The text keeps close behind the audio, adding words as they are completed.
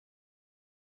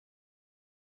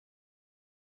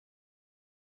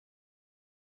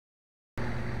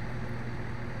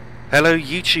Hello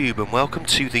YouTube and welcome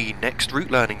to the next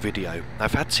route learning video.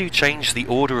 I've had to change the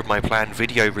order of my planned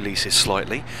video releases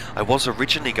slightly. I was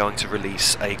originally going to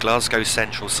release a Glasgow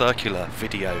Central Circular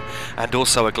video and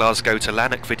also a Glasgow to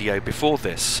Lanark video before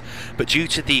this, but due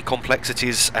to the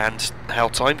complexities and how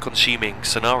time consuming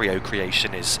scenario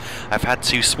creation is, I've had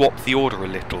to swap the order a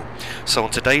little. So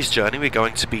on today's journey we're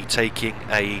going to be taking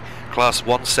a Class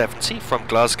 170 from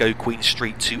Glasgow Queen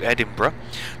Street to Edinburgh.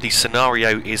 The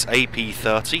scenario is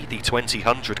AP30, the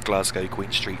 2000 Glasgow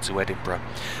Queen Street to Edinburgh,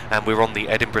 and we're on the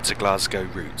Edinburgh to Glasgow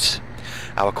route.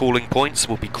 Our calling points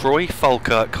will be Croy,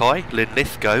 Falkirk High,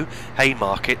 Linlithgow,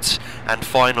 Haymarket, and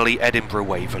finally Edinburgh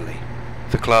Waverley.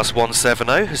 The Class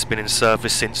 170 has been in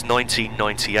service since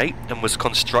 1998 and was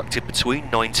constructed between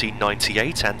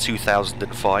 1998 and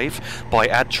 2005 by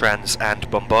Adtrans and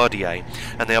Bombardier,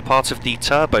 and they are part of the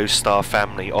Turbostar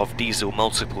family of diesel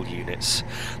multiple units.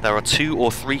 There are 2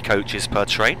 or 3 coaches per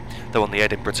train, though on the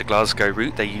Edinburgh to Glasgow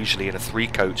route they're usually in a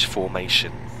 3-coach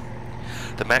formation.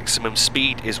 The maximum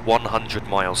speed is 100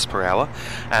 miles per hour,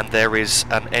 and there is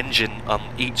an engine on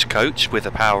each coach with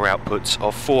a power output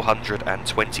of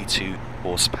 422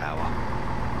 horsepower.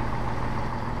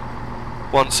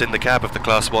 Once in the cab of the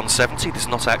Class 170, there's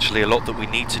not actually a lot that we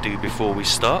need to do before we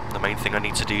start. The main thing I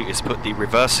need to do is put the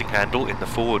reversing handle in the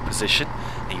forward position,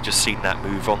 and you've just seen that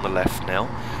move on the left now.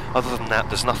 Other than that,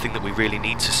 there's nothing that we really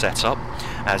need to set up,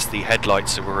 as the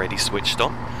headlights are already switched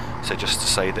on. So just to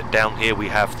say that down here we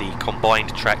have the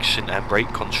combined traction and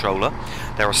brake controller.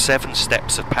 There are 7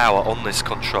 steps of power on this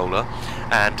controller,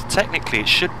 and technically it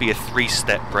should be a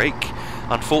 3-step brake.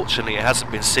 Unfortunately it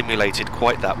hasn't been simulated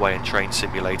quite that way in Train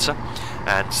Simulator,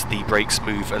 and the brakes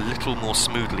move a little more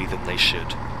smoothly than they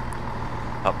should.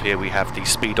 Up here we have the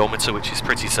speedometer, which is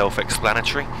pretty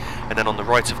self-explanatory, and then on the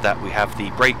right of that we have the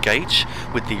brake gauge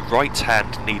with the right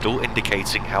hand needle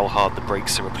indicating how hard the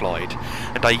brakes are applied.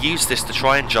 And I use this to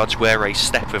try and judge where a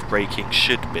step of braking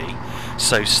should be.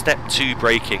 So step 2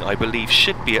 braking I believe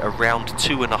should be at around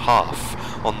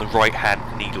 2.5 on the right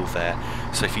hand needle there.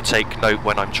 So if you take note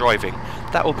when I'm driving,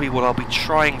 that will be what I'll be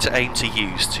trying to aim to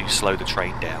use to slow the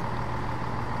train down.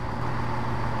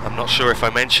 I'm not sure if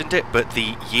I mentioned it, but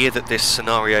the year that this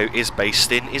scenario is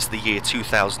based in is the year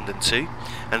 2002,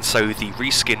 and so the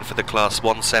reskin for the Class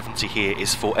 170 here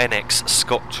is for NX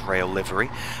Scotrail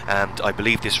livery, and I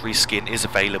believe this reskin is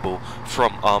available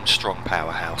from Armstrong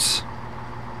Powerhouse.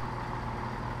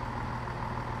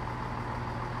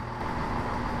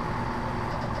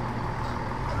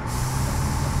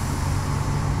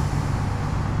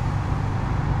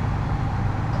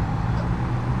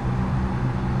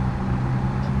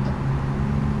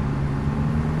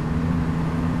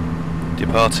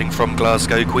 Departing from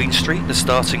Glasgow Queen Street, the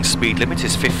starting speed limit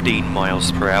is 15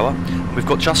 miles per hour. We've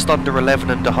got just under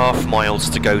 11.5 miles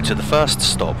to go to the first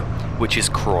stop, which is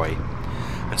Croy.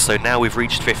 And so now we've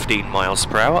reached 15 miles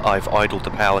per hour, I've idled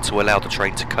the power to allow the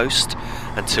train to coast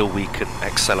until we can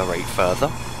accelerate further.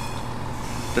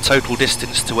 The total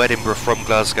distance to Edinburgh from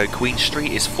Glasgow Queen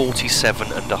Street is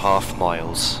 47.5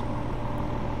 miles.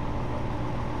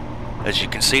 As you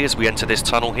can see, as we enter this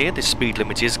tunnel here, the speed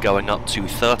limit is going up to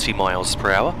 30 miles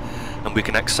per hour, and we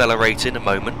can accelerate in a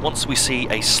moment once we see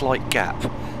a slight gap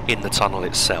in the tunnel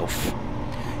itself.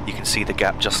 You can see the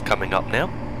gap just coming up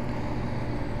now.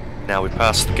 Now we've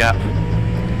passed the gap.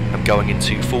 I'm going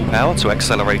into full power to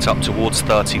accelerate up towards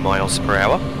 30 miles per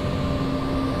hour.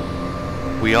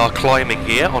 We are climbing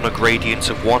here on a gradient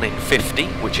of 1 in 50,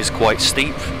 which is quite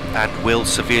steep and will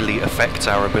severely affect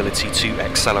our ability to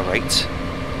accelerate.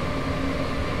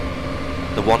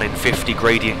 The 1 in 50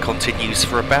 gradient continues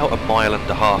for about 1.5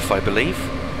 miles, I believe,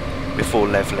 before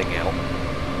levelling out.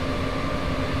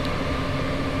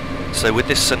 So with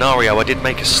this scenario I did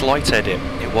make a slight edit.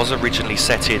 It was originally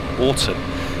set in autumn,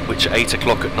 which at 8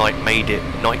 o'clock at night made it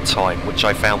night time, which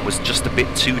I found was just a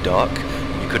bit too dark,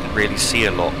 and you couldn't really see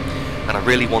a lot. And I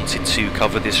really wanted to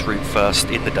cover this route first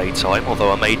in the daytime,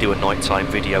 although I may do a nighttime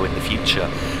video in the future,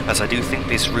 as I do think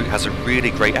this route has a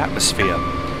really great atmosphere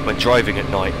when driving at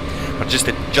night. I just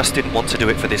didn't want to do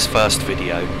it for this first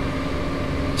video.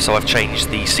 So I've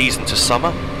changed the season to summer,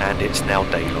 and it's now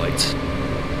daylight.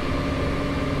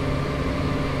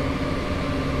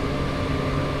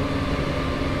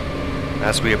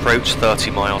 As we approach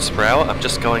 30 miles per hour, I'm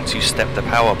just going to step the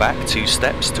power back 2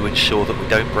 steps to ensure that we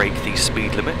don't break the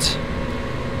speed limit.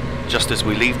 Just as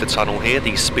we leave the tunnel here,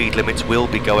 the speed limit will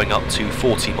be going up to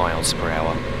 40 miles per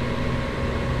hour.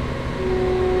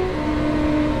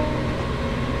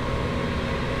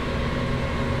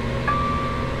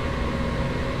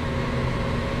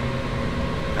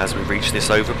 As we reach this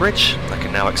overbridge, I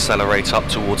can now accelerate up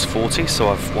towards 40, so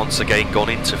I've once again gone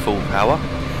into full power.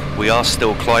 We are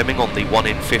still climbing on the 1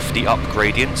 in 50 up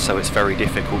gradient, so it's very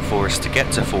difficult for us to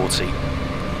get to 40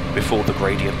 before the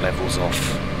gradient levels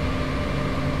off.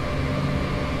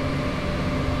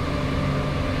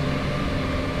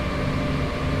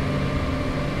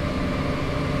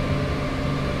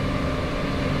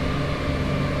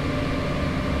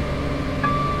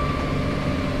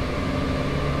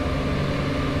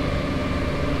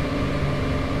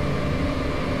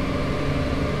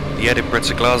 The Edinburgh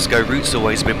to Glasgow route's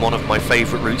always been one of my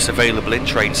favourite routes available in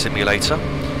Train Simulator.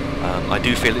 I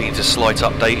do feel it needs a slight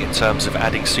update in terms of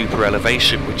adding super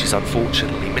elevation, which is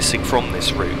unfortunately missing from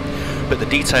this route. But the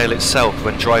detail itself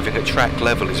when driving at track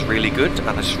level is really good, and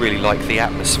I just really like the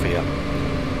atmosphere.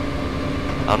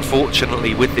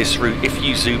 Unfortunately with this route, if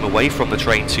you zoom away from the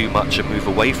train too much and move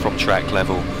away from track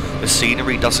level, the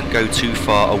scenery doesn't go too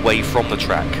far away from the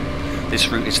track. This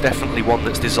route is definitely one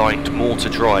that's designed more to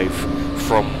drive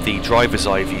from the driver's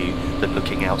eye view than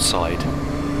looking outside.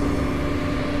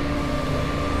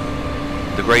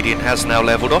 The gradient has now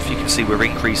levelled off. You can see we're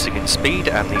increasing in speed,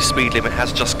 and the speed limit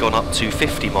has just gone up to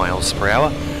 50 miles per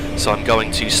hour. So I'm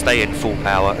going to stay in full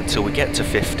power until we get to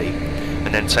 50,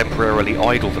 and then temporarily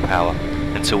idle the power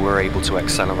until we're able to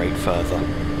accelerate further.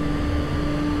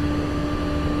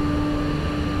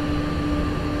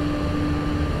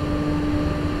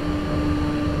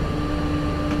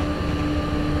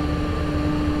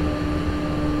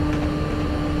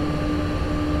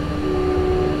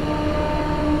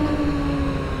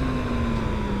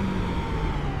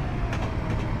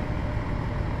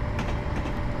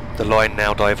 The line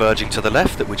now diverging to the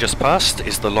left that we just passed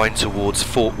is the line towards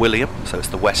Fort William, so it's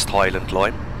the West Highland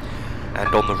line.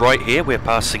 And on the right here we're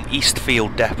passing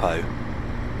Eastfield Depot.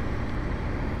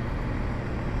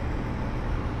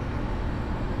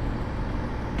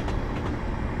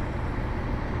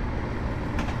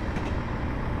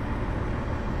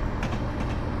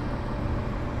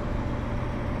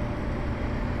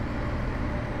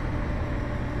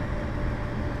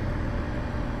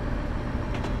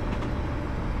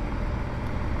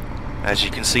 As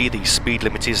you can see, the speed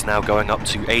limit is now going up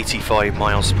to 85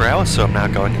 miles per hour, so I'm now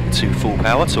going into full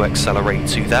power to accelerate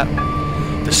to that.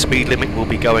 The speed limit will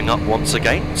be going up once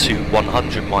again to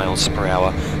 100 miles per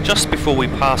hour just before we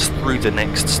pass through the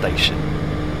next station.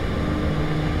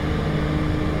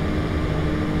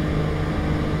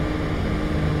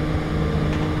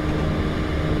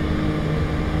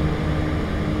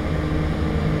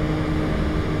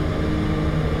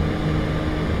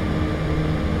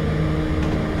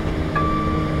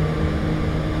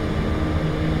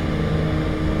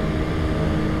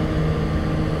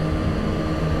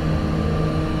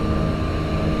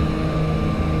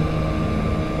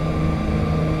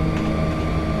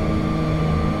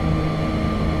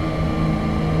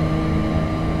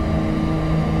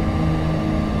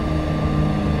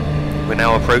 We're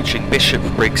now approaching Bishop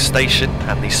Briggs Station,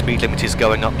 and the speed limit is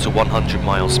going up to 100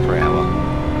 miles per hour.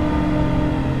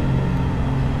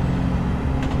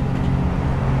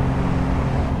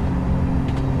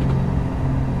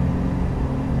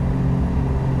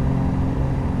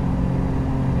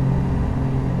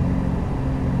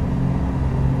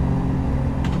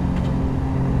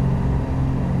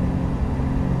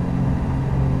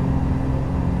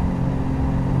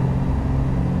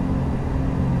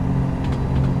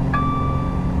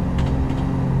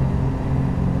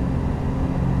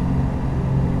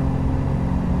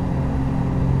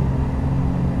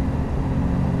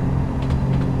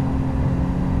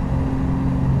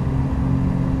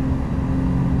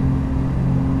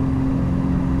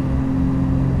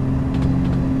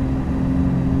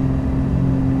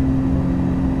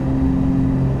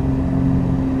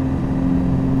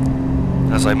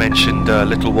 As I mentioned a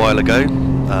little while ago,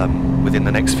 within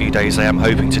the next few days I am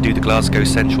hoping to do the Glasgow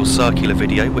Central Circular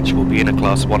video, which will be in a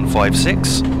Class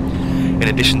 156. In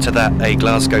addition to that, a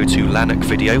Glasgow to Lanark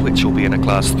video, which will be in a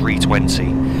Class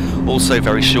 320. Also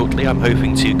very shortly I'm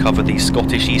hoping to cover the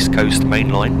Scottish East Coast main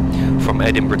line from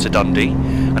Edinburgh to Dundee,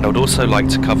 and I would also like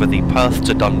to cover the Perth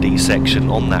to Dundee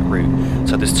section on that route.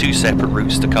 So there's two separate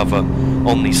routes to cover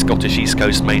on the Scottish East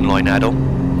Coast main line add-on.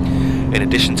 In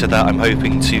addition to that, I'm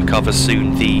hoping to cover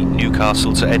soon the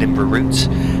Newcastle to Edinburgh route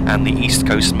and the East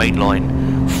Coast main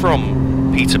line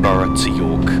from Peterborough to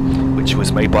York, which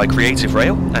was made by Creative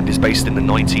Rail and is based in the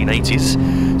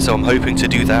 1980s. So I'm hoping to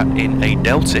do that in a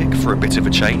Deltic for a bit of a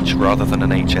change rather than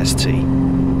an HST.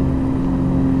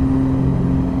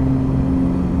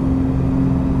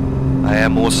 I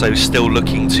am also still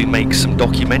looking to make some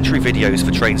documentary videos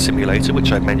for Train Simulator,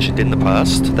 which I've mentioned in the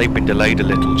past. They've been delayed a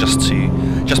little just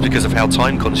because of how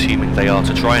time consuming they are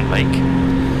to try and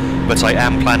make, but I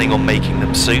am planning on making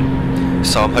them soon.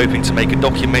 So I'm hoping to make a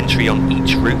documentary on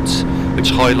each route,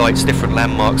 which highlights different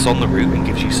landmarks on the route and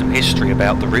gives you some history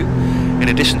about the route. In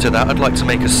addition to that, I'd like to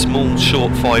make a small,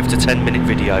 short 5 to 10 minute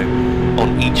video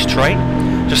on each train,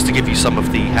 just to give you some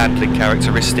of the handling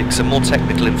characteristics and more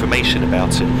technical information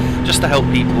about it, just to help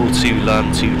people to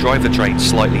learn to drive the train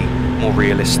slightly more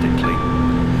realistically.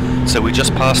 So we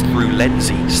just passed through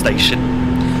Linlithgow station,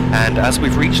 and as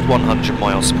we've reached 100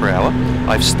 miles per hour,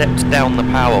 I've stepped down the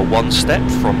power one step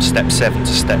from step 7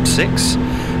 to step 6,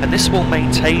 and this will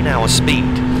maintain our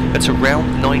speed at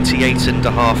around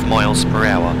 98.5 miles per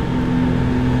hour.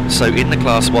 So in the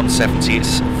Class 170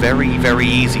 it's very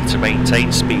easy to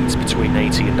maintain speeds between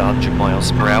 80 and 100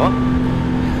 miles per hour.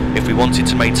 If we wanted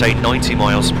to maintain 90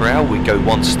 miles per hour, we'd go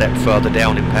one step further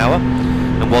down in power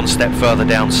and one step further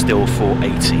down still for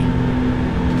 80.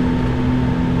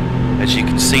 As you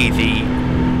can see, the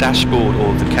dashboard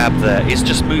or the cab there is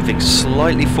just moving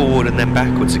slightly forward and then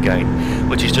backwards again,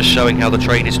 which is just showing how the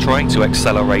train is trying to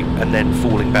accelerate and then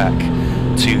falling back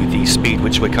to the speed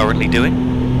which we're currently doing.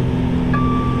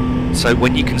 So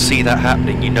when you can see that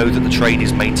happening, you know that the train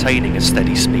is maintaining a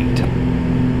steady speed.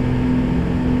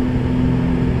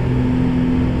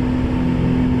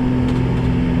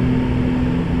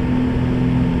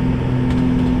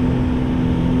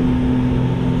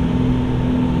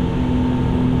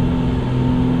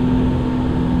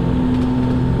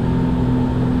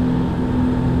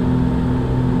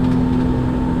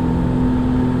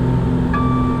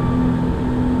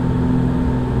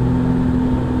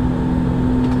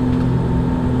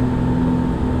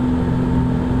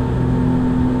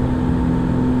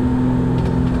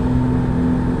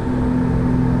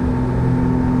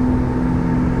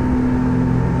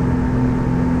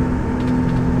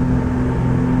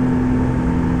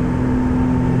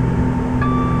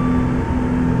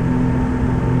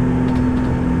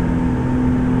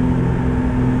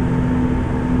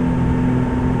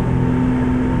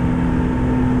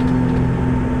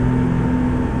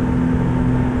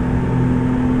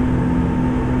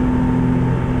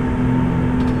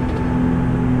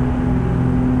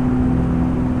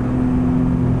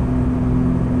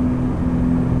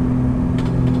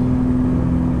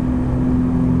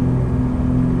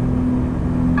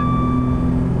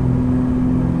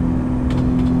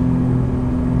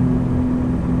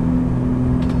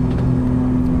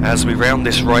 As we round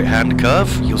this right hand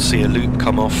curve, you'll see a loop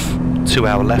come off to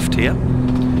our left here,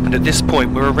 and at this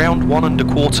point we're around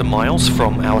 1¼ miles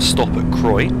from our stop at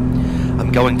Croy.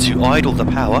 I'm going to idle the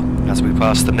power as we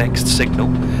pass the next signal,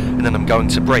 and then I'm going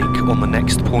to brake on the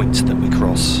next point that we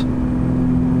cross.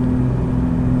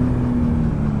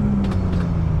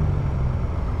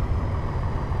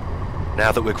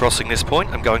 Now that we're crossing this point,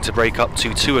 I'm going to brake up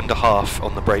to 2.5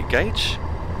 on the brake gauge.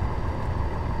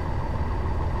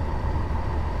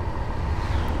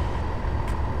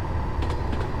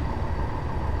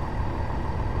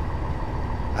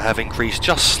 I have increased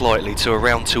just slightly to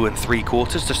around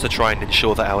 2.75 just to try and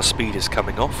ensure that our speed is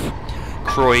coming off.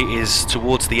 Croy is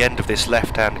towards the end of this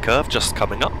left hand curve, just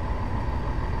coming up.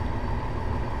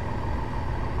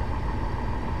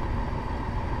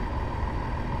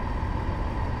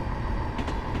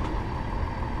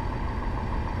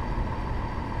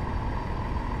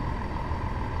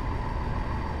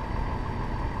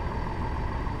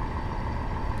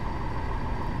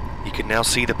 You can now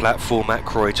see the platform at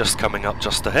Croy just coming up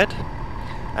just ahead,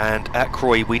 and at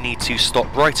Croy we need to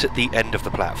stop right at the end of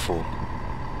the platform.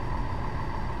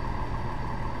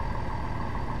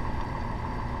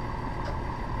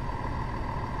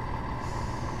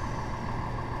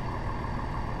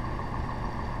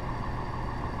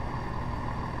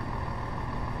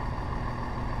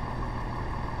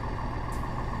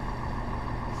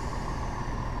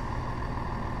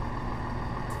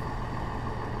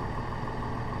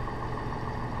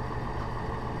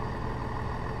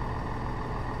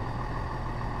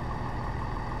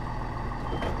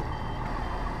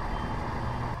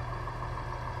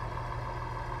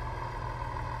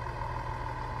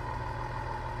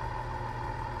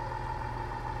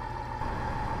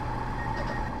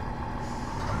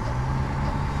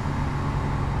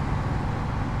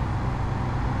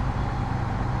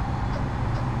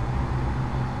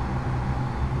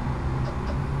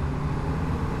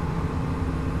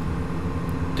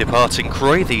 Departing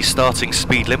Croy, the starting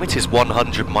speed limit is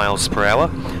 100 miles per hour,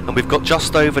 and we've got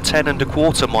just over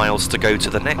 10.25 miles to go to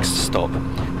the next stop,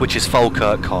 which is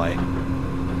Falkirk High.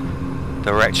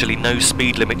 There are actually no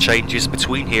speed limit changes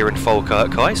between here and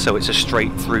Falkirk High, so it's a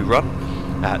straight through run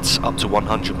at up to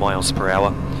 100 miles per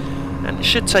hour, and it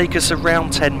should take us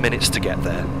around 10 minutes to get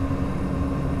there.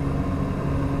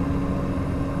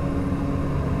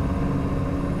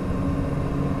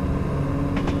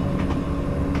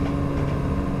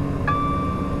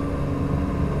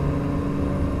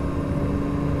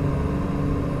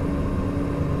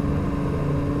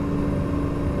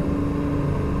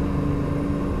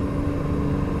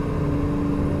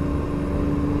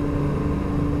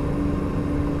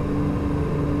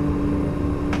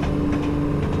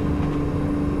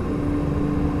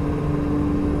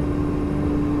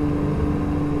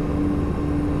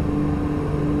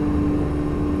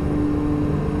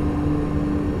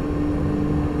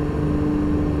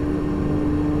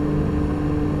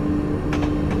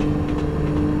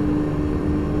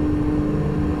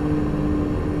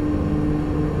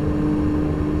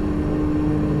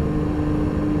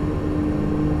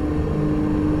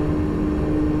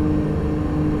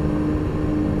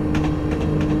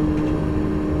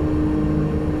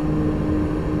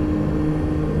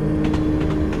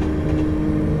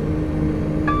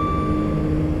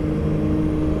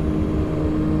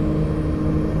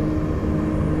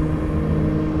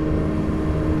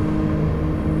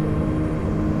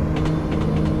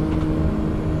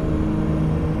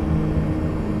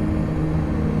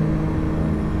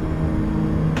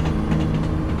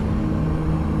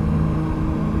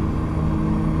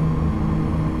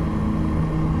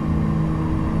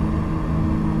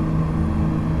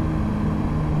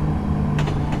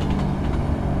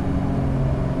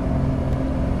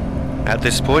 At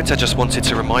this point, I just wanted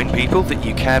to remind people that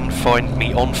you can find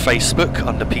me on Facebook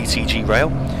under PTG Rail,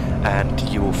 and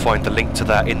you will find the link to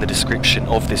that in the description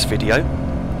of this video.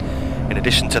 In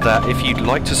addition to that, if you'd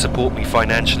like to support me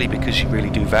financially because you really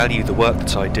do value the work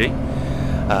that I do,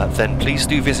 then please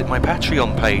do visit my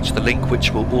Patreon page, the link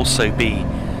which will also be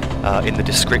in the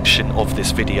description of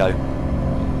this video.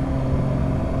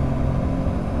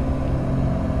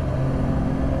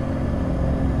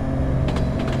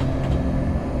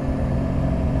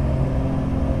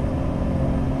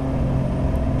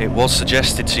 It was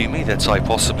suggested to me that I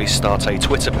possibly start a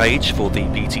Twitter page for the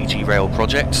PTG Rail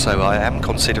project, so I am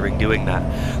considering doing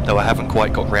that, though I haven't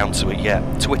quite got round to it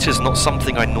yet. Twitter's not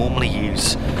something I normally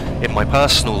use in my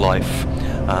personal life,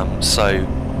 so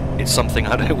it's something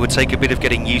it would take a bit of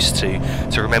getting used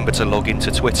to remember to log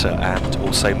into Twitter and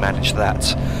also manage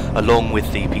that along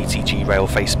with the PTG Rail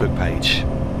Facebook page.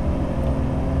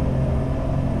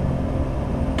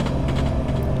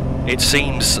 It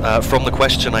seems from the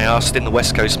question I asked in the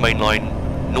West Coast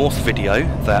Mainline North video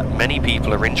that many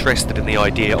people are interested in the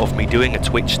idea of me doing a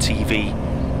Twitch TV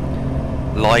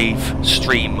live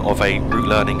stream of a route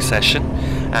learning session,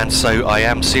 and so I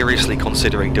am seriously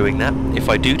considering doing that. If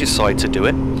I do decide to do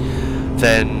it,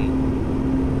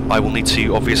 then I will need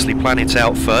to obviously plan it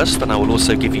out first, and I will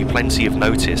also give you plenty of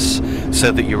notice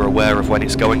so that you're aware of when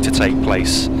it's going to take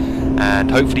place,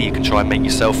 and hopefully you can try and make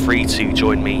yourself free to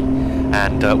join me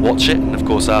and watch it, and of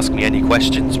course ask me any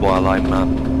questions while I'm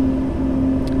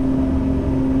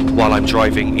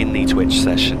driving in the Twitch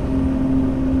session.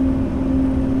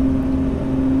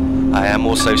 I am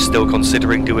also still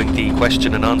considering doing the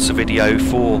question and answer video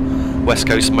for West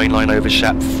Coast Mainline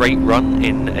Overshap Freight Run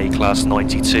in a Class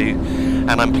 92,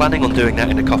 and I'm planning on doing that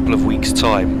in a couple of weeks'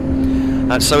 time.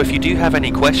 So if you do have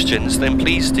any questions, then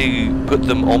please do put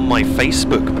them on my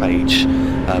Facebook page,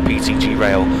 PTG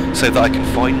Rail, so that I can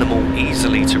find them all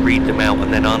easily to read them out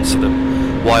and then answer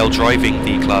them while driving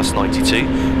the Class 92,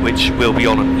 which will be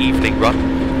on an evening run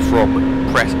from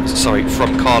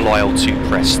Carlisle to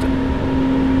Preston.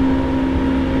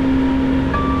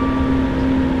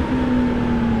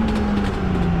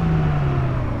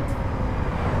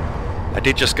 I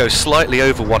did just go slightly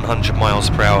over 100 miles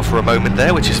per hour for a moment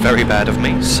there, which is very bad of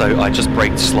me, so I just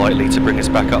braked slightly to bring us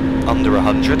back up under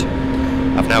 100.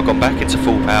 I've now gone back into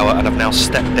full power, and I've now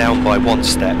stepped down by one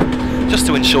step, just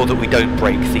to ensure that we don't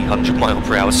break the 100 mile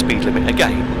per hour speed limit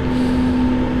again.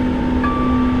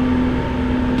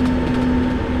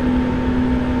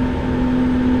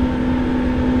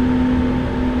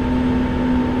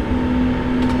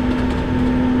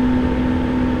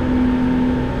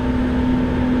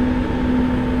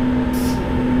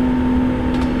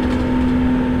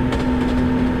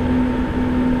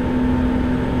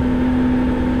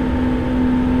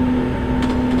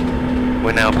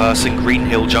 We're now passing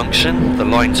Greenhill Junction. The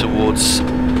line towards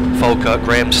Falkirk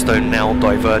Grahamstone now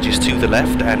diverges to the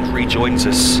left and rejoins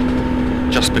us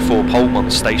just before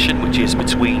Polmont Station, which is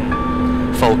between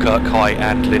Falkirk High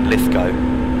and Linlithgow.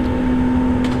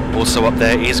 Also up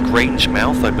there is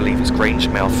Grangemouth, I believe it's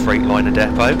Grangemouth Freightliner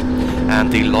Depot,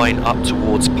 and the line up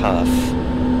towards Perth.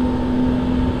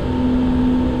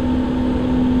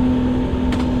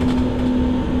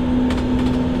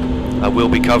 We'll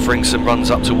be covering some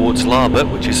runs up towards Larbert,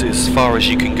 which is as far as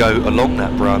you can go along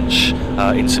that branch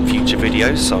in some future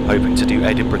videos. So I'm hoping to do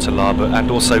Edinburgh to Larbert and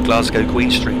also Glasgow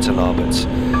Queen Street to Larbert,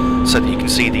 so that you can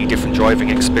see the different driving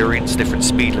experience, different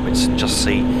speed limits, and just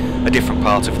see a different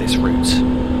part of this route.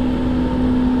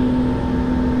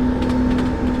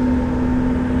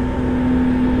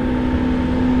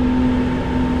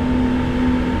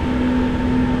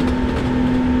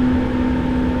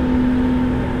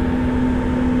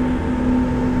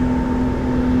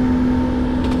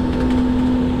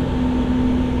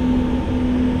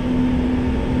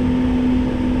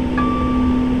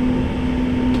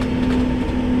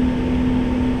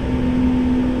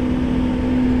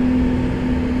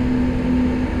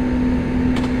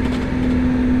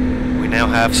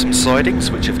 Have some sidings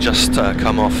which have just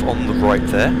come off on the right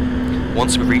there.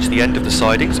 Once we reach the end of the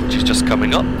sidings, which is just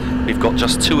coming up, we've got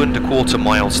just 2¼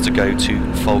 miles to go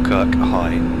to Falkirk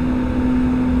High.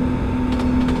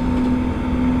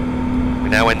 We're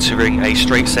now entering a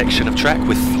straight section of track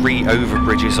with 3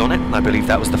 overbridges on it. I believe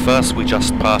that was the first we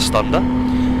just passed under.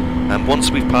 And once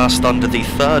we've passed under the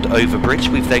 3rd overbridge,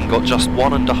 we've then got just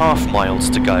 1½ miles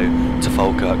to go to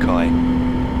Falkirk High.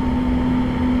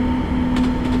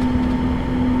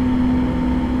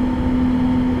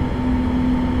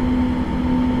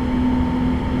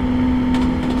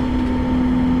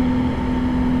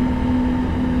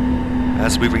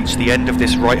 As we reach the end of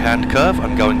this right-hand curve,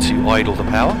 I'm going to idle the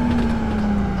power.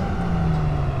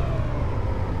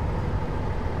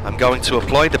 I'm going to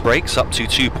apply the brakes up to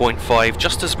 2.5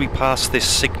 just as we pass this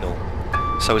signal.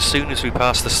 So as soon as we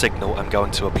pass the signal, I'm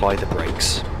going to apply the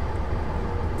brakes.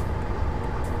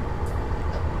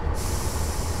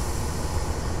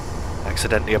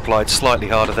 Accidentally applied slightly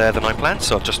harder there than I planned,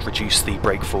 so I've just reduced the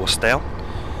brake force down.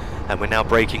 And we're now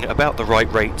braking at about the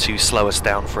right rate to slow us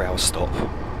down for our stop.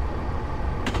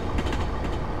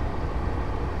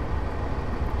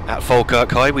 At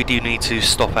Falkirk High we do need to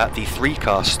stop at the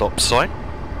 3-car stop sign,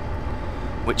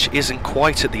 which isn't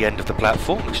quite at the end of the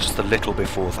platform, it's just a little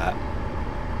before that.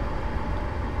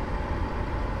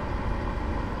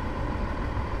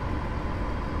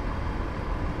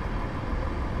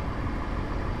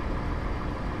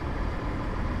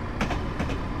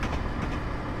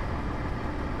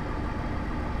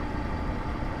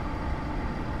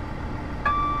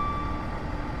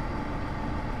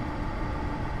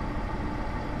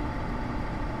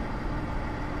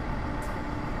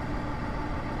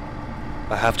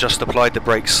 I have just applied the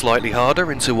brakes slightly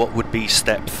harder into what would be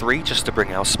step 3, just to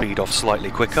bring our speed off slightly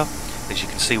quicker. As you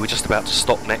can see, we're just about to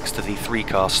stop next to the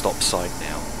 3-car stop sign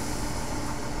now.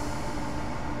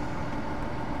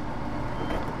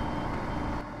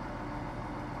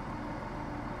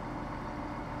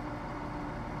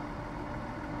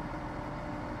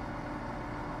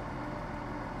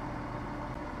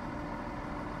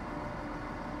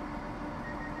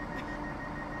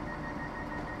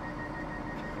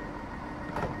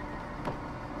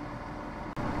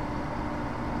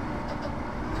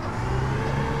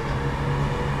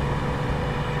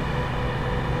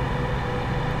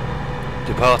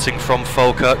 Departing from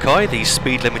Falkirk High, the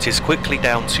speed limit is quickly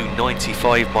down to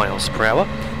 95 miles per hour.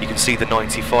 You can see the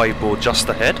 95 board just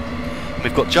ahead. And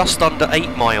we've got just under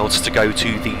 8 miles to go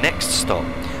to the next stop,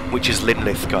 which is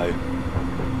Linlithgow.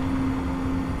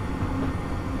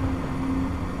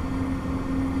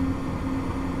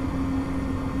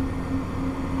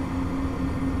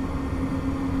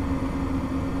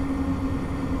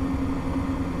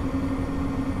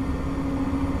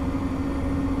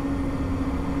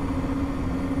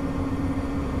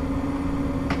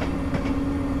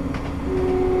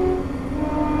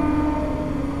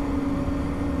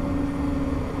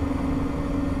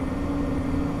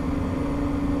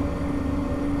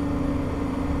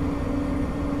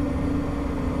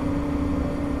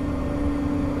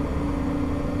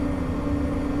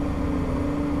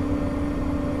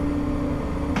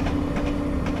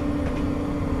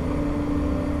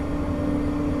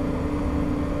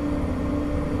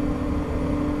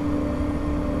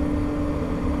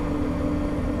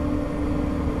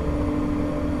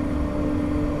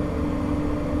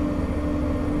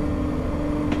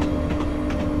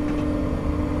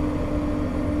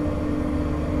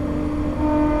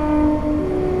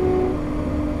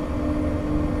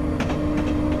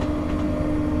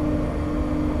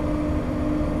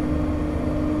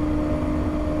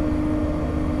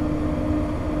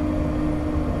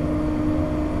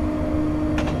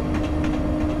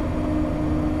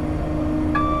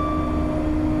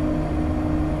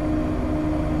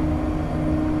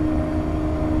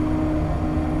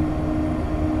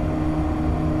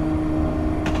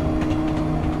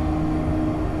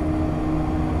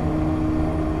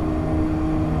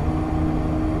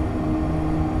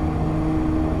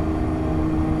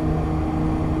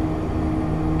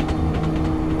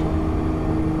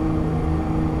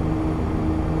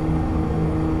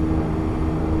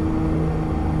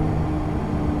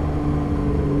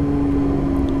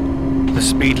 The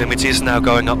speed limit is now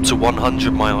going up to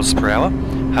 100 miles per hour.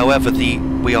 However,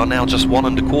 we are now just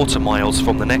 1¼ miles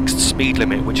from the next speed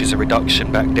limit, which is a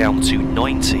reduction back down to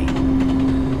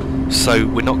 90. So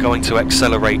we're not going to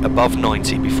accelerate above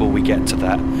 90 before we get to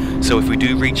that. So if we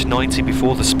do reach 90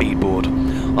 before the speed board,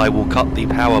 I will cut the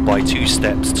power by 2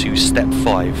 steps to step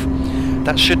 5.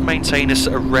 That should maintain us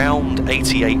around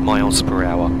 88 miles per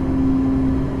hour.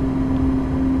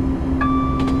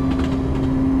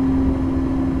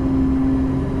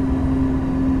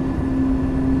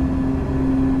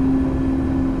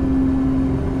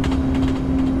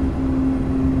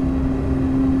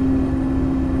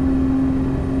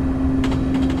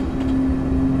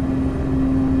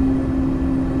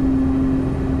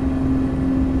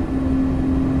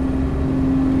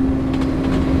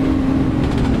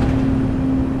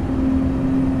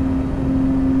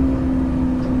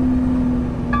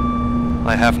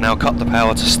 I have now cut the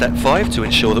power to step 5 to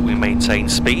ensure that we maintain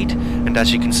speed, and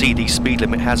as you can see the speed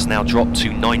limit has now dropped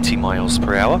to 90 miles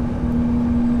per hour.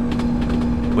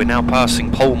 We're now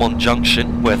passing Polmont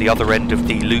Junction, where the other end of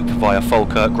the loop via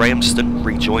Falkirk Grahamston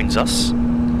rejoins us.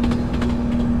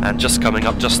 And just coming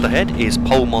up just ahead is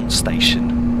Polmont Station.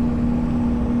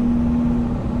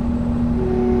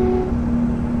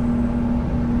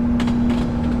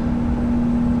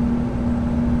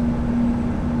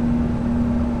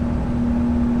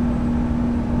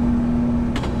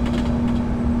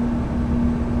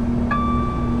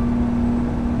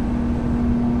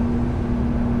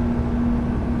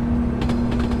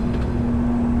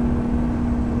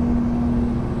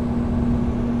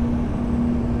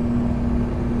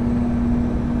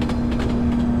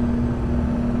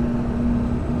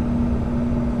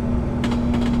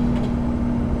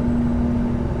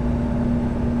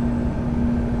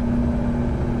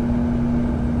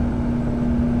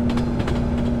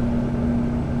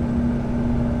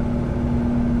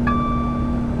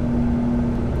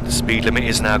 The speed limit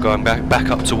is now going back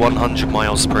up to 100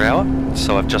 miles per hour,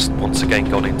 so I've just once again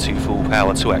gone into full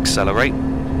power to accelerate.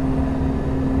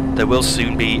 There will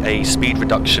soon be a speed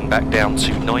reduction back down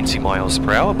to 90 miles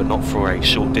per hour, but not for a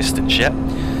short distance yet.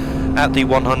 At the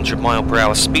 100 mile per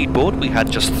hour speedboard, we had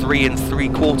just 3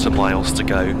 3/4 miles to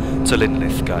go to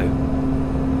Linlithgow.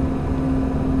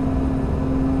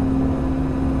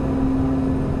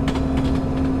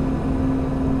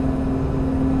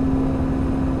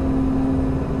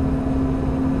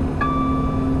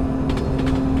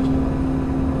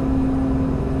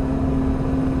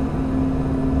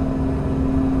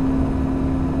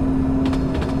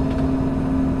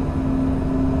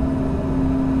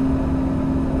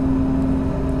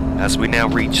 As we now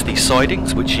reach the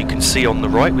sidings, which you can see on the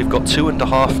right, we've got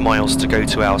 2.5 miles to go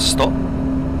to our stop.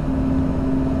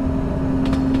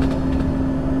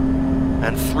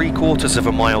 And 3/4 of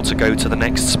a mile to go to the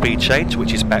next speed change,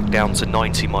 which is back down to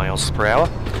 90 miles per hour.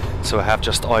 So I have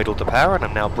just idled the power and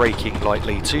I'm now braking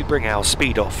lightly to bring our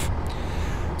speed off,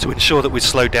 to ensure that we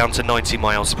slow down to 90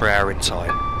 miles per hour in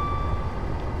time.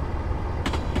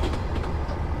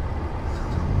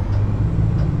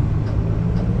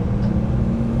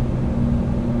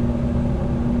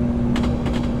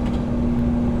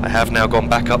 I have now gone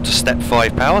back up to step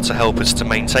 5 power to help us to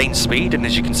maintain speed, and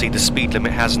as you can see the speed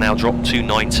limit has now dropped to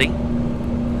 90.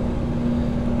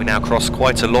 We now cross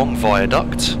quite a long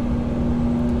viaduct,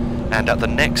 and at the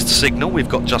next signal we've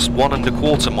got just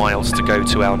 1.25 miles to go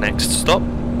to our next stop.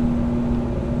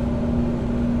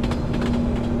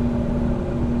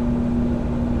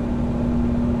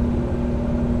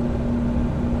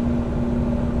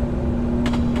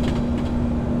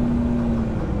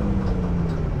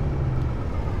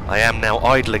 I am now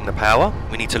idling the power.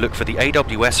 We need to look for the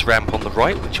AWS ramp on the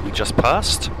right, which we just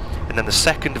passed, and then the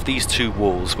second of these 2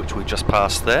 walls, which we just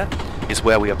passed there, is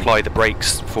where we apply the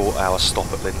brakes for our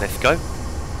stop at Linlithgow.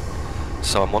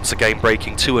 So I'm once again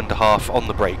braking 2.5 on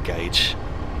the brake gauge.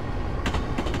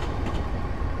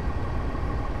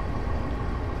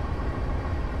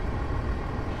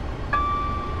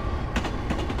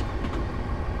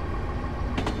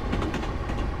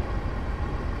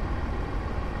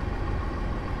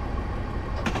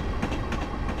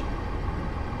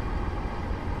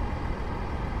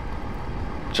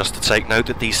 Just to take note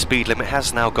that the speed limit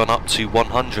has now gone up to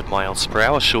 100 miles per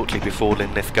hour shortly before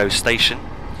Linlithgow station,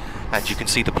 and you can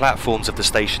see the platforms of the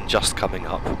station just coming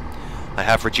up. I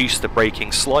have reduced the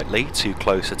braking slightly to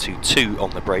closer to 2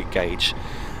 on the brake gauge,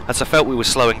 as I felt we were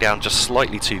slowing down just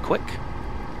slightly too quick.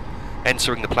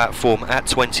 Entering the platform at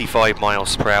 25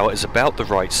 miles per hour is about the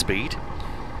right speed.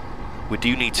 We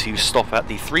do need to stop at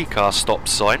the 3-car stop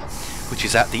sign, which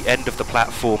is at the end of the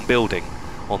platform building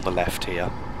on the left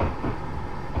here.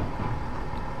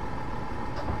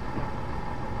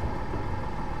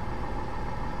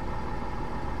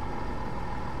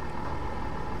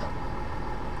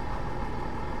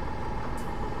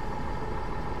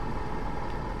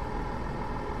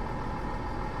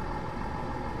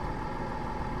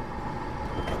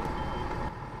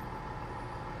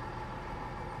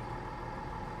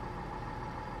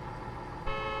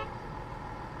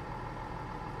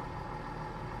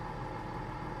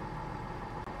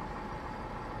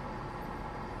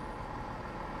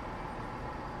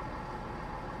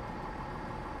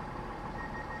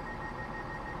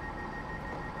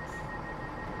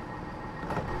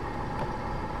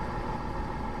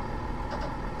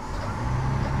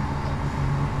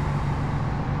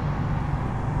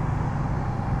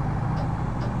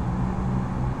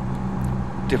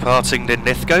 Departing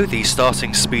Linlithgow, the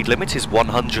starting speed limit is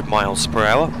 100 miles per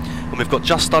hour, and we've got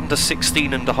just under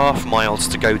 16.5 miles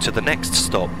to go to the next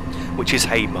stop, which is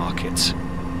Haymarket.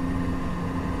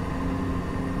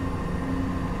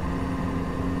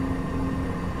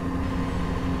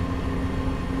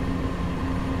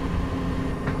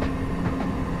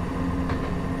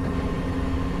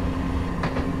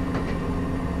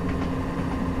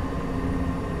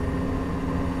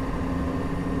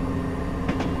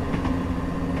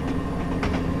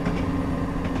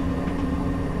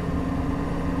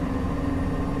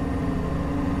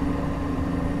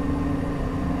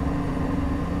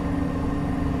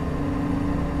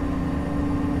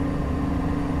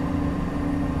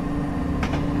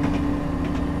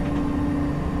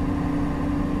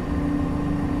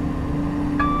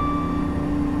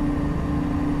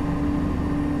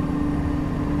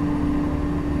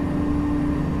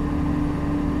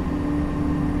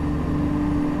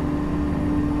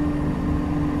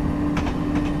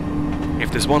 If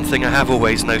there's one thing I have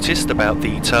always noticed about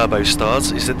the turbo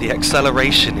stars is that the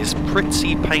acceleration is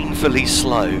pretty painfully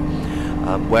slow.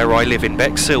 Where I live in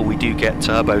Bexhill, we do get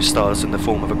turbo stars in the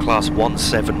form of a Class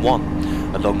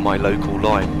 171 along my local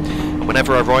line. And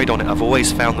whenever I ride on it, I've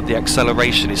always found that the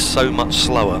acceleration is so much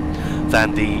slower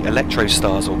than the Electro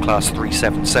Stars or Class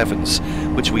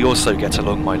 377s, which we also get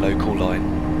along my local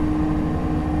line.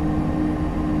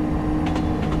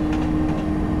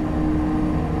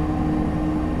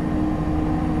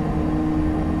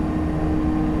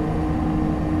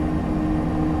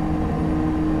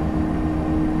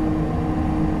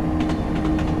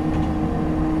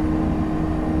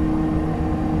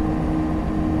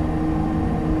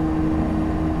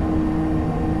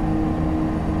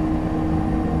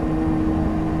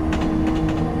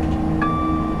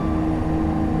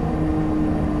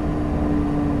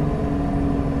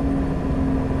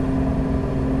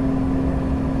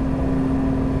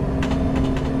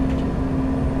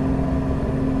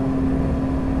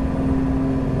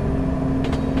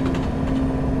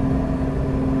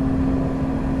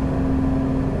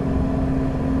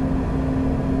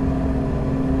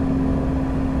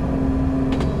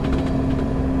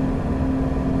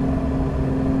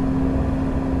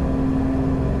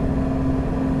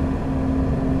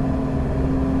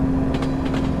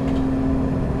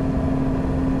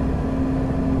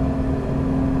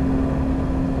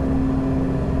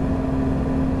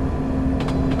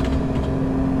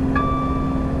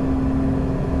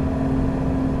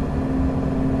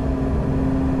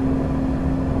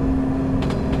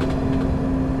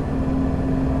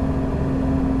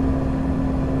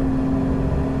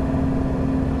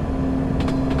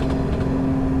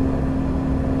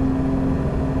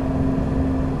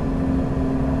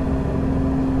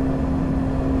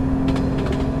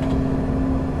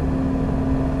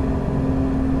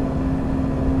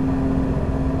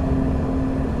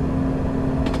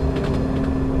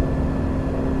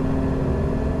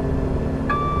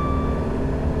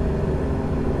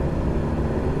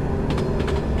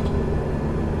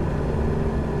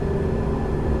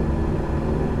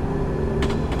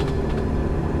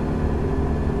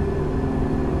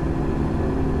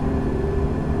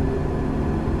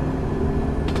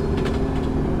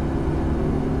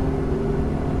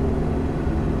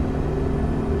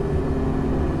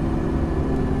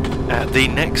 At the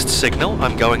next signal,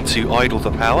 I'm going to idle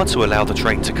the power to allow the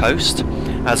train to coast,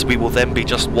 as we will then be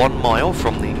just 1 mile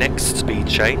from the next speed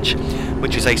change,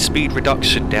 which is a speed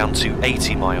reduction down to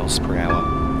 80 miles per hour.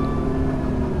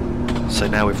 So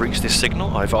now we've reached this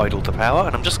signal, I've idled the power,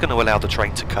 and I'm just going to allow the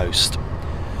train to coast.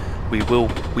 We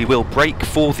will brake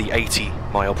for the 80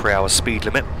 mile per hour speed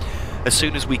limit as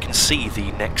soon as we can see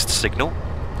the next signal,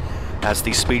 as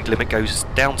the speed limit goes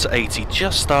down to 80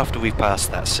 just after we've passed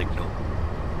that signal.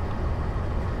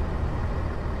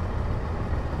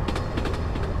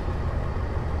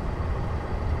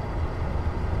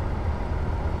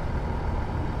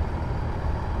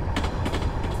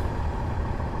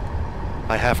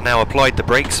 I have now applied the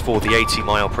brakes for the 80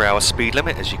 mile per hour speed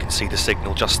limit, as you can see the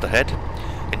signal just ahead,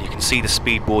 and you can see the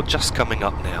speed board just coming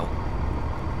up now.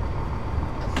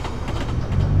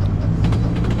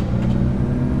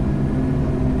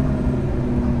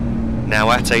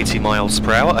 Now at 80 miles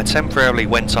per hour, I temporarily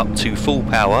went up to full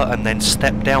power and then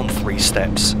stepped down 3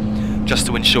 steps, just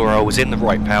to ensure I was in the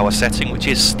right power setting, which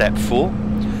is step 4.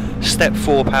 Step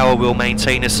 4 power will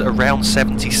maintain us at around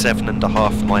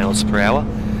 77.5 miles per hour,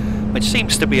 which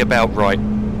seems to be about right.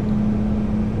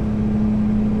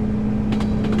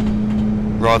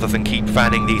 Rather than keep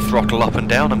fanning the throttle up and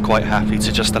down, I'm quite happy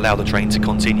to just allow the train to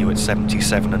continue at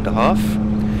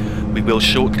 77.5. We will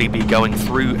shortly be going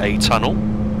through a tunnel,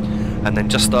 and then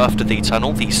just after the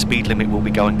tunnel the speed limit will be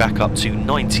going back up to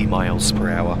 90 miles per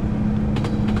hour.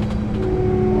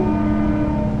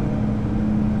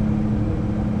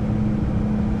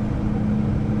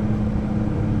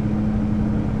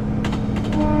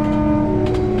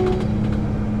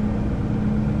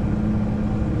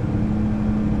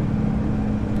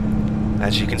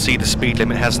 As you can see, the speed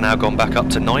limit has now gone back up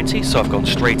to 90, so I've gone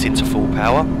straight into full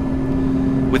power.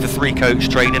 With a 3-coach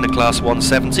train in a Class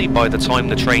 170, by the time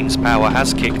the train's power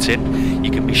has kicked in,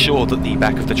 you can be sure that the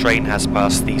back of the train has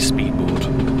passed the speed board.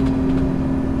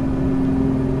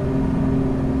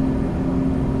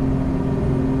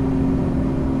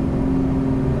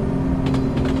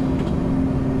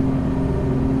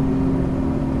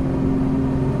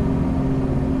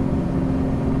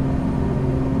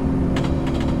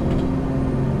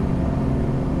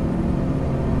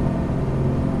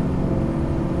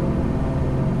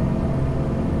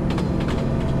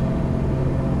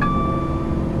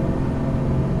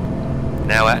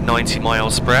 Now at 90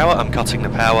 miles per hour, I'm cutting the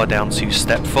power down to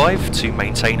step 5 to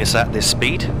maintain us at this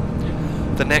speed.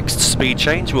 The next speed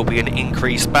change will be an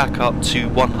increase back up to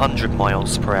 100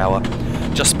 miles per hour,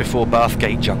 just before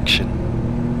Bathgate Junction.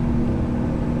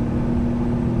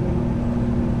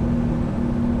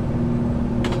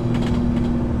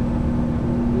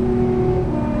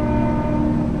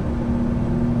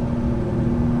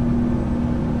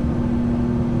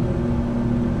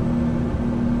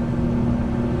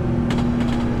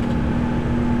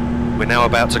 We're now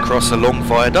about to cross a long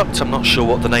viaduct. I'm not sure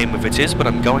what the name of it is, but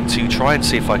I'm going to try and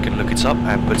see if I can look it up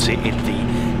and put it in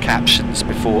the captions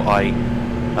before I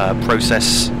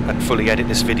process and fully edit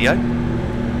this video.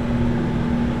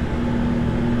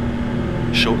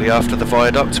 Shortly after the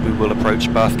viaduct we will approach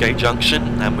Bathgate Junction,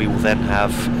 and we will then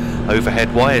have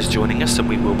overhead wires joining us, and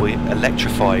we will be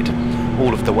electrified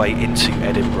all of the way into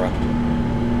Edinburgh.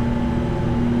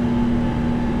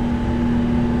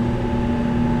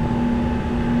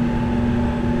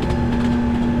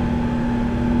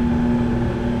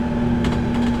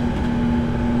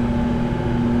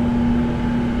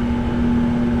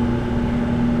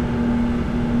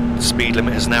 Speed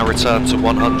limit has now returned to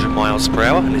 100 miles per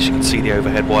hour, and as you can see the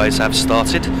overhead wires have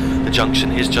started. The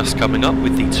junction is just coming up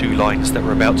with the two lines that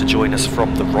were about to join us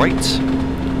from the right,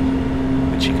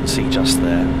 which you can see just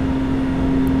there.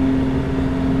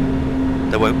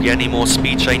 There won't be any more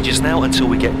speed changes now until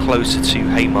we get closer to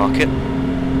Haymarket.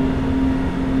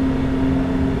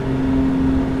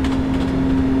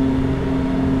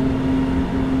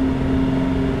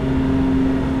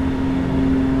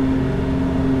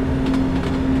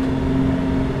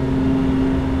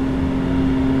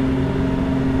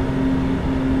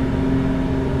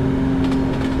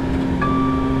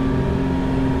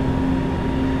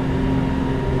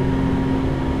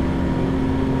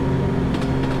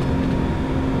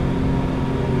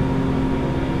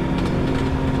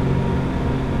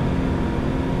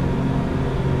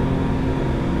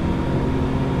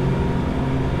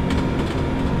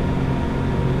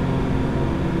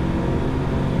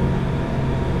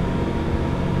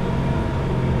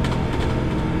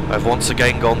 I've once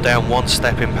again gone down one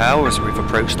step in power as we've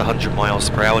approached 100 miles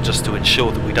per hour, just to ensure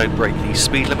that we don't break the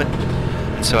speed limit,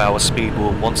 and so our speed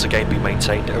will once again be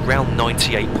maintained at around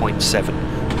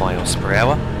 98.7 miles per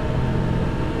hour.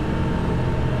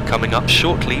 Coming up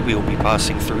shortly we will be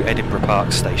passing through Edinburgh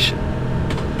Park Station.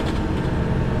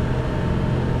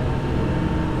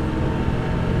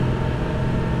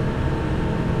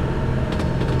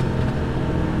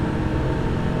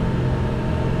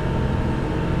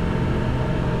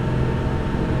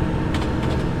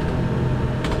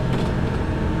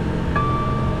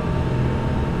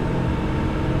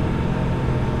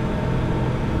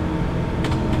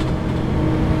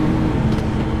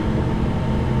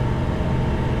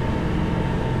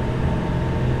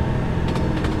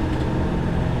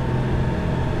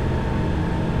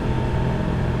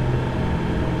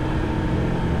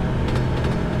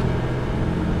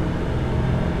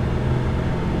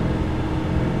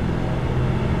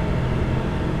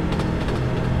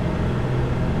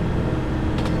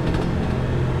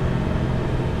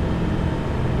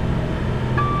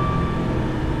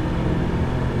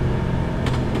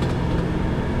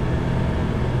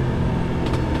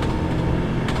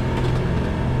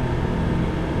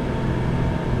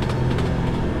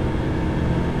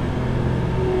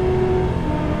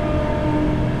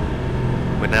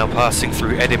 Now passing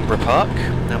through Edinburgh Park,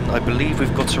 and I believe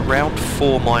we've got around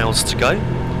 4 miles to go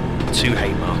to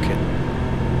Haymarket.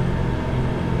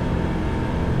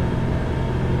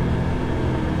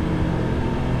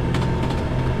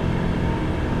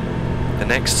 The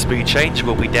next speed change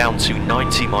will be down to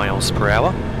 90 miles per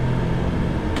hour.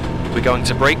 We're going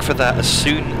to brake for that as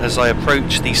soon as I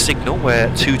approach the signal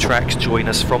where two tracks join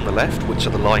us from the left, which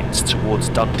are the lines towards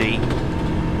Dundee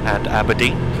and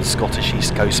Aberdeen, the Scottish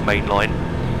East Coast Main Line.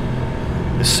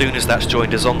 As soon as that's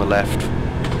joined us on the left,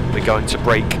 we're going to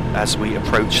brake as we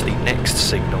approach the next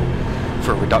signal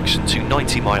for a reduction to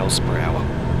 90 miles per hour.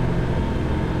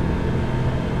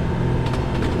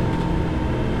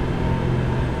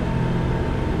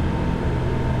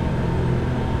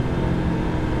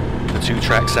 The two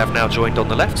tracks have now joined on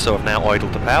the left, so I've now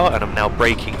idled the power and I'm now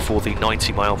braking for the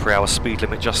 90 mile per hour speed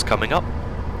limit just coming up.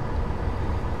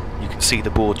 You can see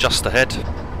the board just ahead.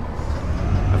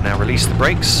 I've now released the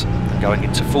brakes, going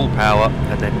into full power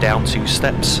and then down 2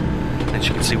 steps. And as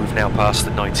you can see, we've now passed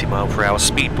the 90 mile per hour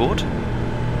speed board.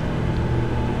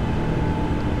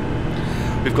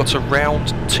 We've got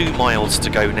around 2 miles to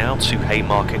go now to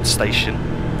Haymarket Station.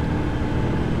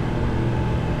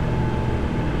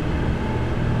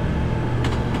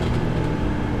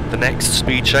 The next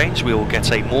speed change, we will get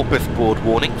a Morpeth board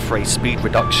warning for a speed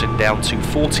reduction down to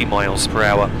 40 miles per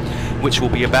hour which will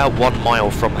be about 1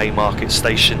 mile from Haymarket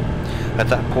Station. At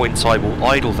that point I will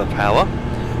idle the power,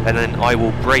 and then I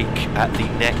will brake at the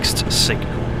next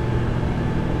signal.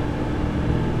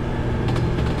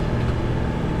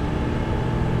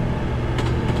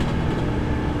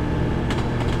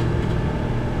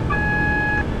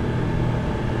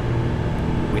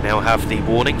 Now have the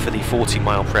warning for the 40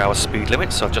 mph speed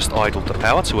limit, so I've just idled the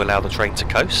power to allow the train to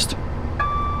coast.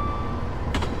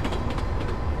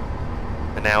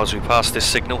 And now as we pass this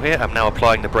signal here, I'm now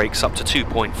applying the brakes up to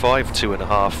 2.5,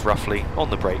 2.5 roughly on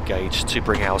the brake gauge to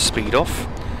bring our speed off.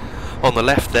 On the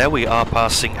left there we are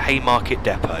passing Haymarket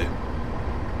Depot.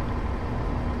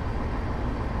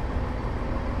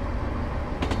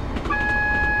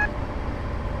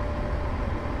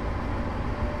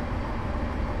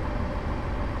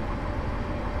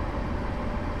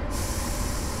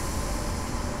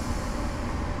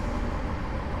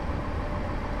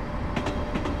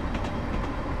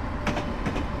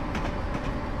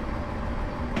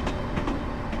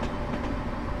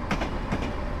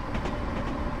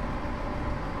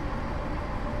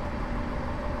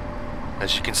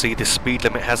 As you can see, the speed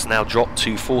limit has now dropped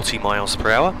to 40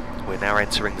 mph. We're now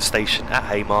entering the station at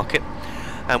Haymarket,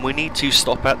 and we need to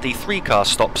stop at the 3-car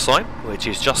stop sign, which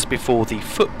is just before the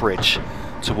footbridge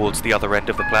towards the other end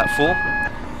of the platform.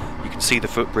 You can see the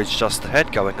footbridge just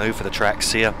ahead going over the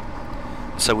tracks here,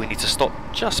 so we need to stop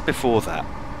just before that.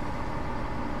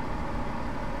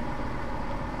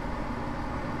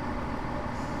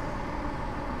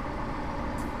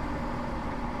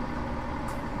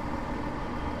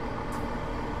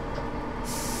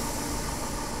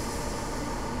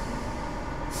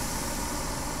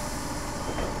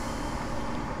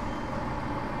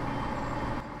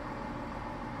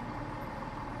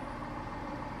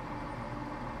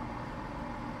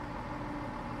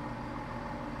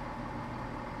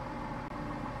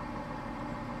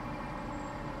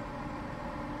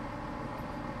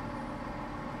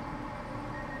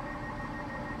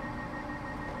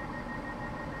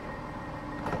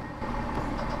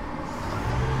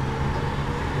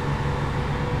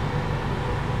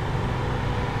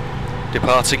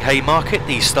 Departing Haymarket,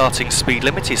 the starting speed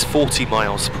limit is 40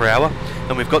 mph,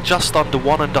 and we've got just under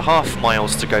 1.5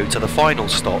 miles to go to the final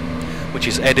stop, which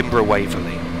is Edinburgh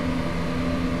Waverley.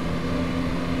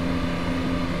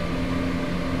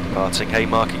 Departing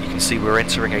Haymarket, you can see we're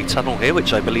entering a tunnel here,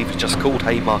 which I believe is just called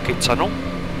Haymarket Tunnel.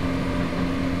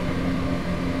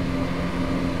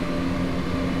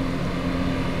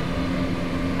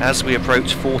 As we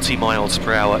approach 40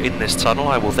 mph in this tunnel,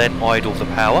 I will then idle the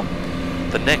power.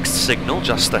 The next signal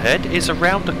just ahead is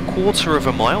around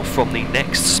 1/4 mile from the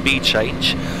next speed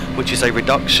change, which is a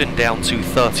reduction down to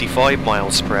 35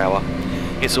 mph.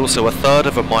 It's also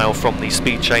 1/3 mile from the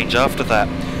speed change after that,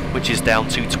 which is down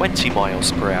to 20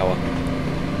 mph.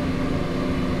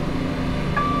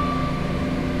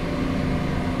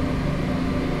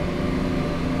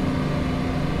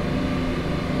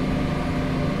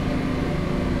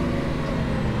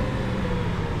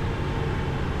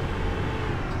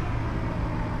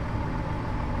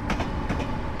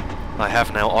 I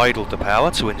have now idled the power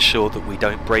to ensure that we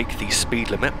don't break the speed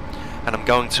limit, and I'm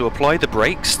going to apply the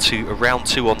brakes to around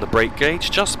 2 on the brake gauge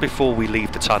just before we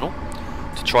leave the tunnel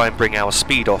to try and bring our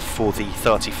speed off for the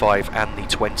 35 and the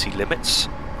 20 limits.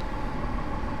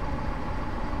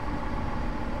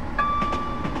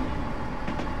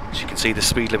 As you can see, the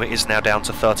speed limit is now down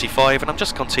to 35, and I'm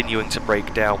just continuing to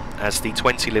brake down as the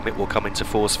 20 limit will come into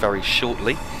force very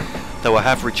shortly, though I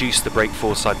have reduced the brake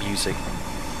force I'm using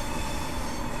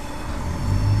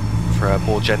for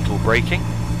more gentle braking.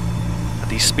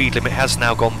 And the speed limit has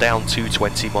now gone down to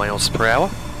 20 mph,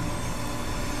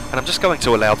 and I'm just going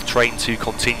to allow the train to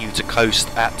continue to coast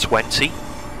at 20.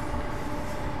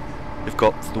 We've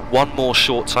got the one more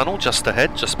short tunnel just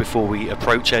ahead, just before we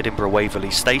approach Edinburgh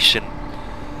Waverley Station,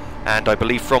 and I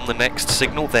believe from the next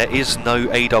signal there is no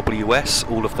AWS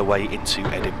all of the way into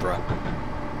Edinburgh.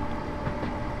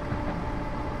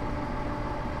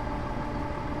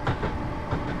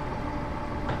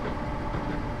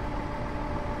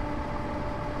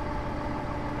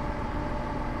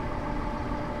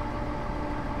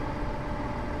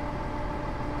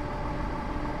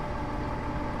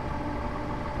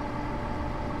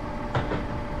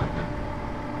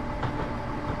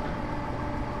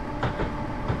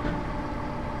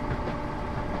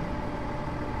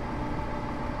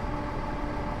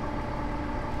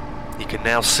 You can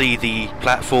now see the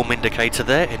platform indicator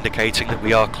there, indicating that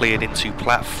we are cleared into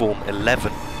platform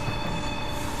 11.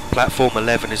 Platform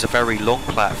 11 is a very long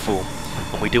platform,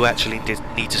 and we do actually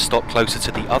need to stop closer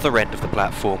to the other end of the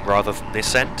platform rather than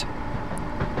this end.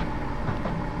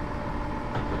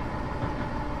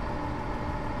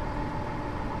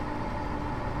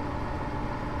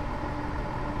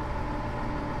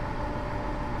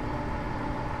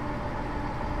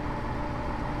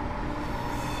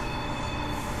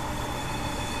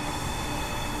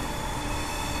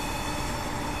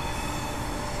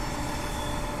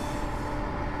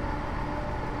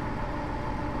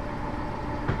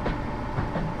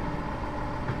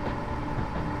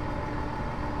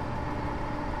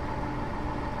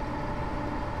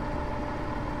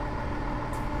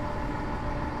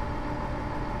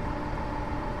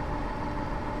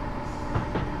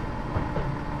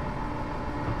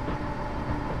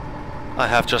 I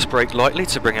have just braked lightly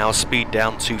to bring our speed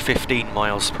down to 15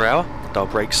 miles per hour, and I'll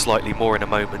brake slightly more in a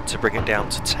moment to bring it down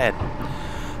to 10,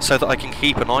 so that I can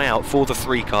keep an eye out for the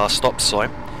 3-car stop sign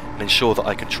and ensure that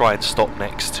I can try and stop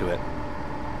next to it.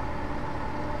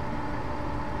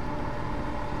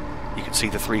 You can see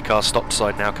the 3-car stop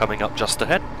sign now coming up just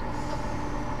ahead.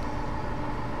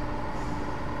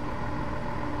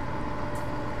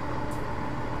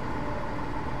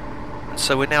 And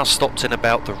so we're now stopped in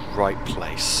about the right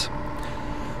place.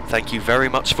 Thank you very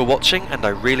much for watching, and I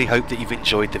really hope that you've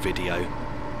enjoyed the video.